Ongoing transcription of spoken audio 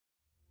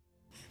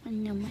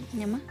Nyama,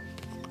 nyama.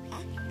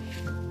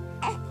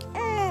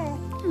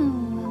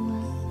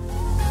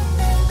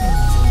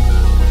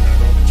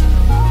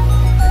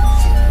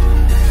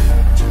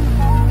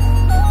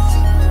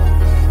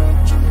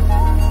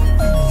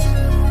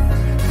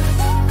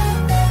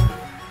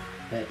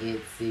 The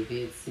itsy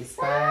bitsy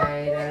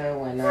spider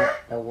went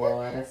up the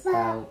water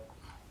spout.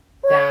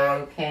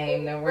 Down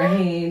came the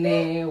rain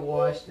and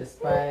washed the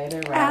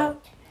spider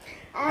out.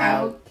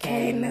 Out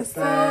came the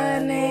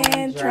sun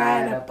and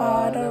dried up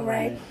all the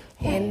rain.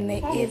 And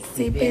the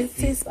itsy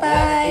bitsy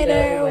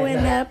spider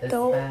went up the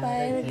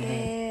spider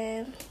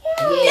again.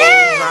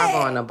 Yeah!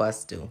 How on the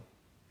bus do?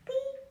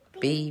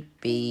 Beep,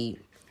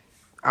 beep.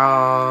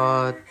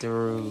 All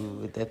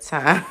through the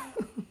time.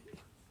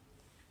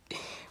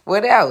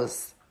 What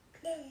else?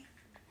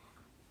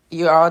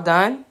 You all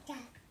done?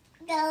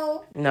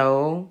 No.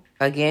 No.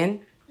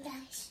 Again?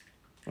 Yes.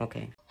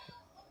 Okay.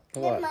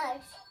 What?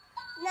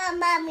 No,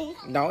 mommy.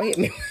 Don't hit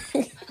me.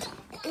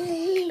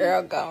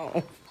 Girl,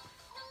 gone.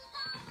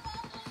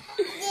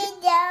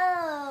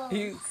 No.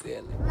 You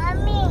silly.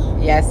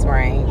 Mommy. Yes,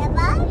 Rain. The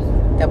bus?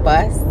 The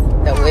bus,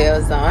 the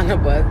wheels on the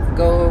bus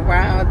go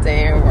round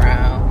and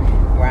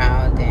round,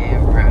 round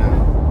and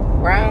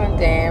round,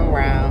 round and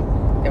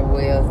round. The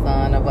wheels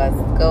on the bus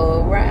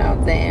go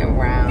round and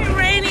round.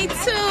 Rainy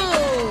too.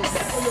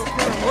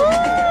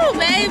 Woo,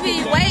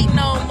 baby, wait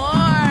no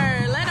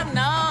more. Let them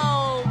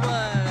know.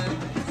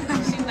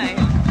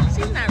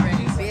 She's not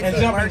ready. And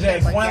jumping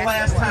jacks, one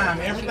last time.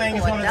 Everything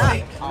is going to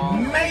take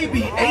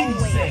maybe 80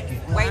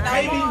 seconds.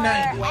 Maybe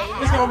 90.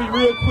 It's going to be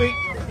real quick.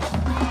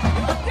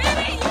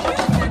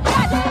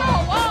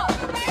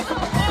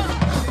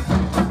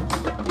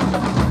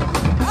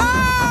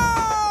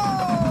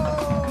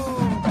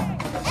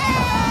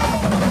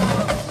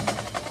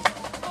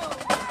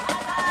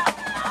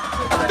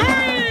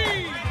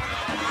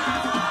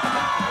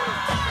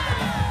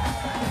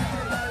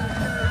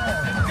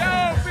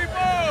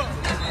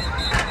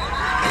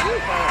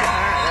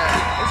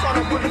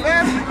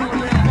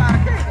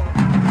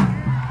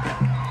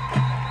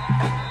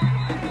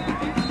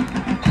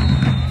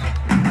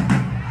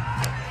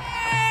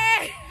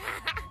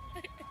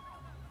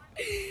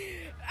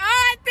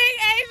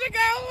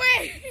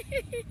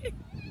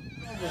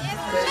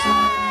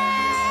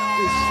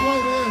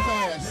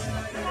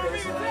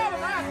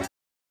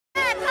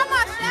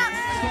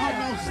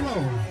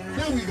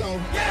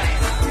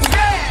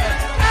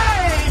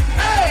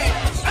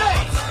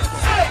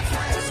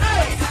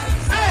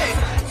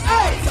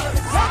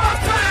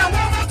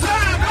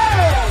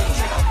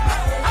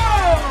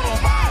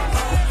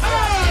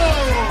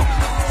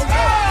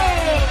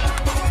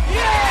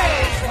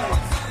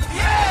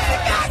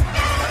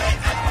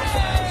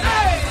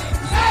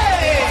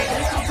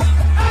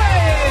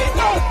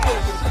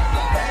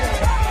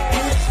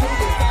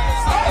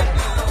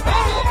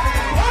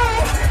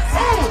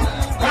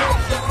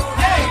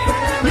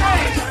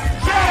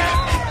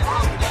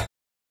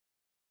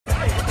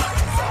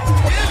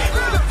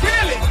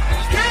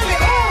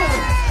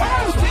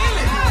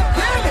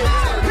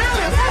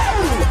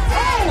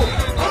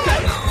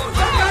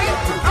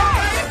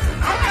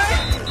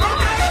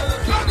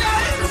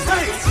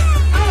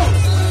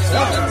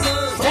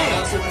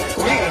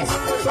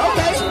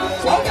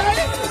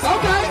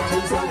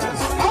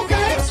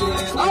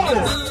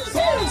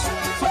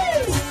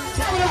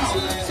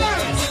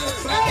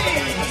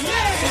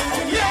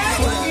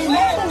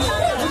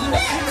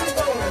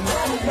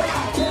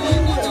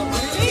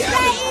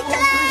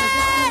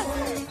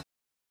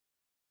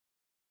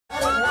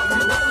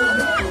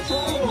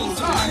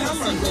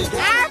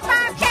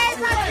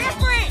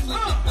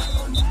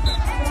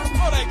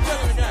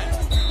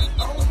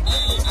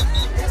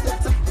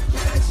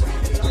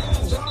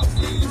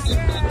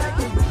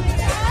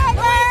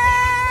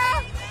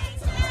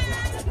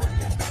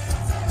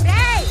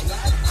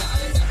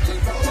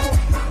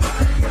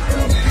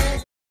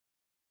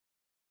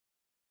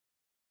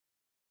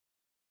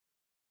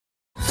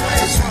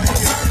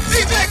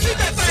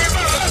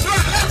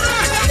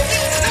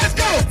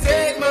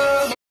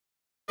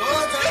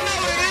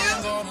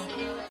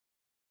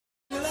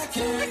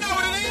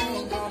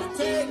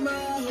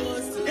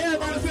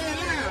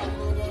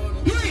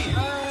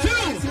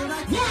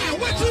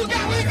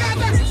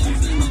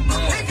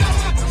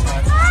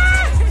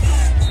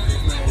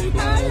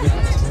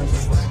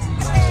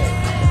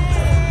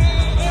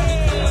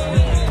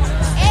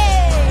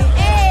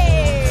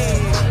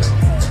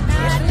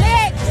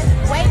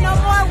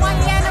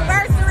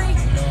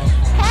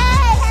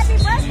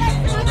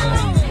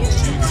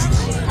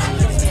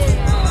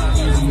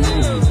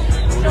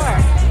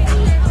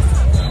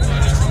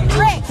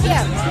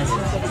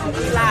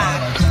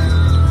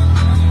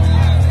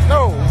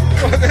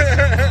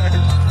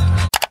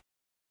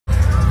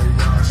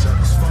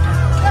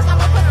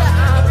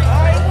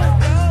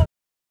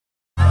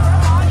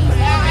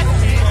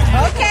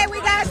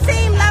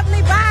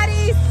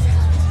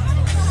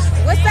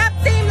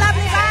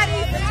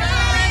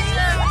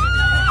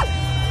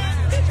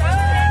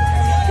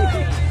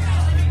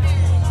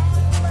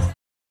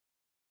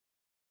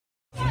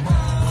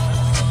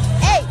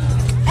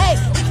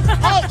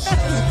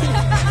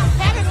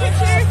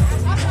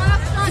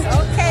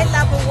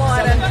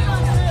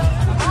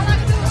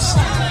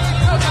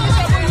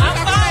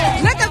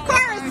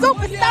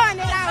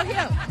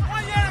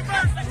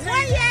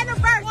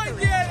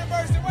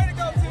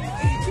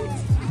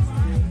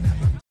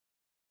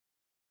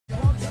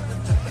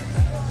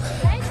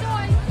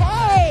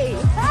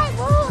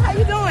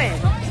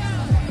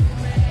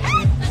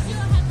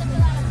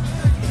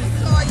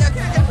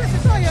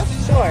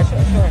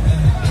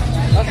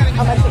 Okay,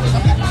 how much is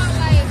it?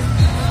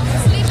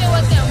 Sleeping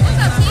with them. What's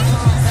up, T?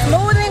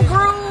 Smooth and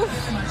groove.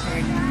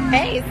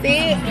 Hey,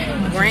 Sid.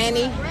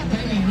 Granny.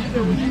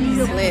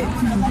 Slit.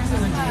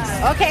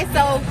 Okay,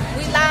 so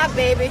we live,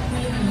 baby.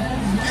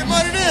 Get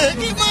money there.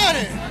 Get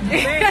money.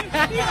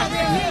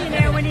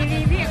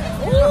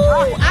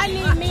 Ooh, I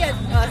need me a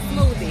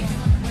smoothie.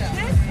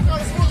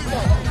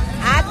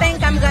 I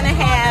think I'm gonna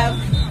have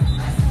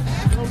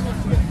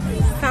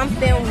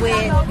something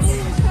with.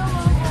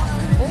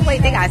 Oh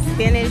wait, they got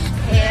spinach,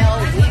 kale,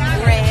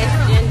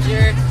 wheatgrass,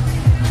 ginger.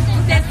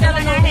 That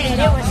selling I had,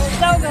 it was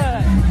so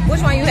good.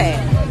 Which one you had?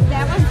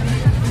 That one?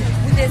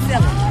 We did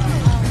selling.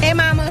 Hey,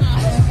 mama.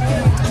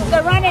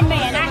 The Running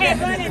Man. I had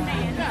Running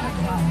Man.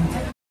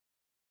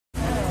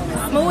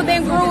 Smooth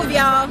and groove,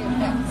 y'all.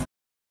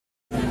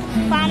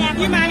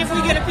 You mind if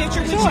we get a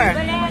picture with you? Sure.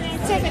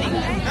 Tiffany.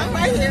 I'm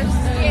right here.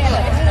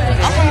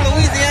 I'm from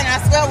Louisiana. I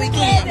swear we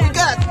can. We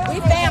got it. We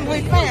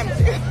family.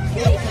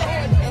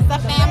 It's a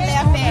family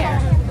affair.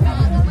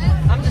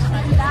 I'm just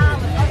trying to down.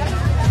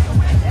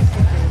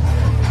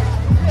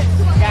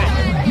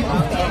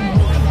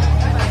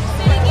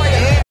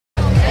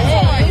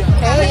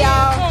 Hey,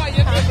 y'all.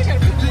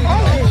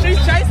 She's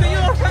chasing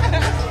you.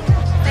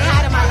 Say hi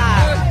to my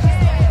live.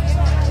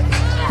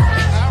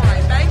 All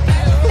right, thank you.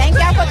 Thank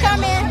y'all for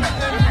coming.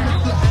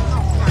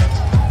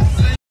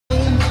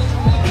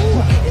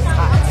 It's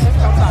hot.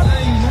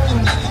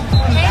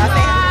 Hey,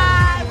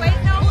 God. Wait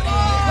no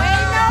more.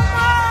 Wait no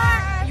more.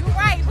 You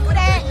right, who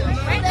that?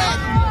 Wait no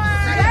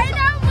more. Wait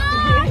no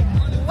more.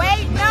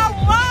 Wait no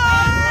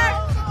more.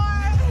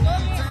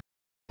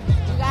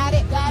 You got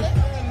it, got it.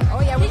 Oh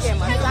yeah, we get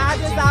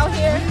massages out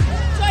here.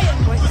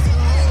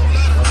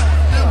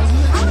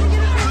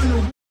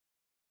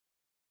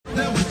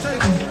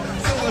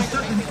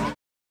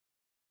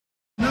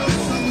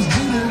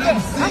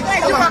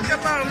 You walked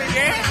up on me,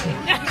 yeah?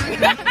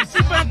 She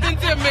bumped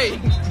into me.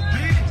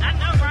 I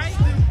know, right?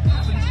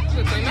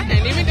 Good thing I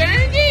can't even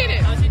darn get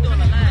it. Oh, she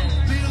doing a line.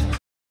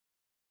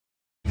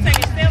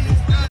 Taking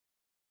selfies.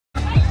 Oh,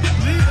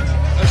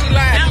 she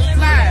lied. She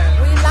lied.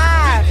 We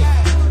live.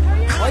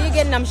 Oh, you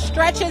getting them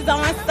stretches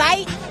on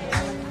site?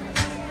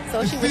 So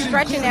she was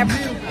stretching every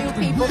few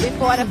people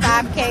before the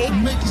 5K.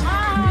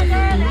 Oh,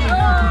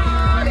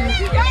 there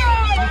she goes.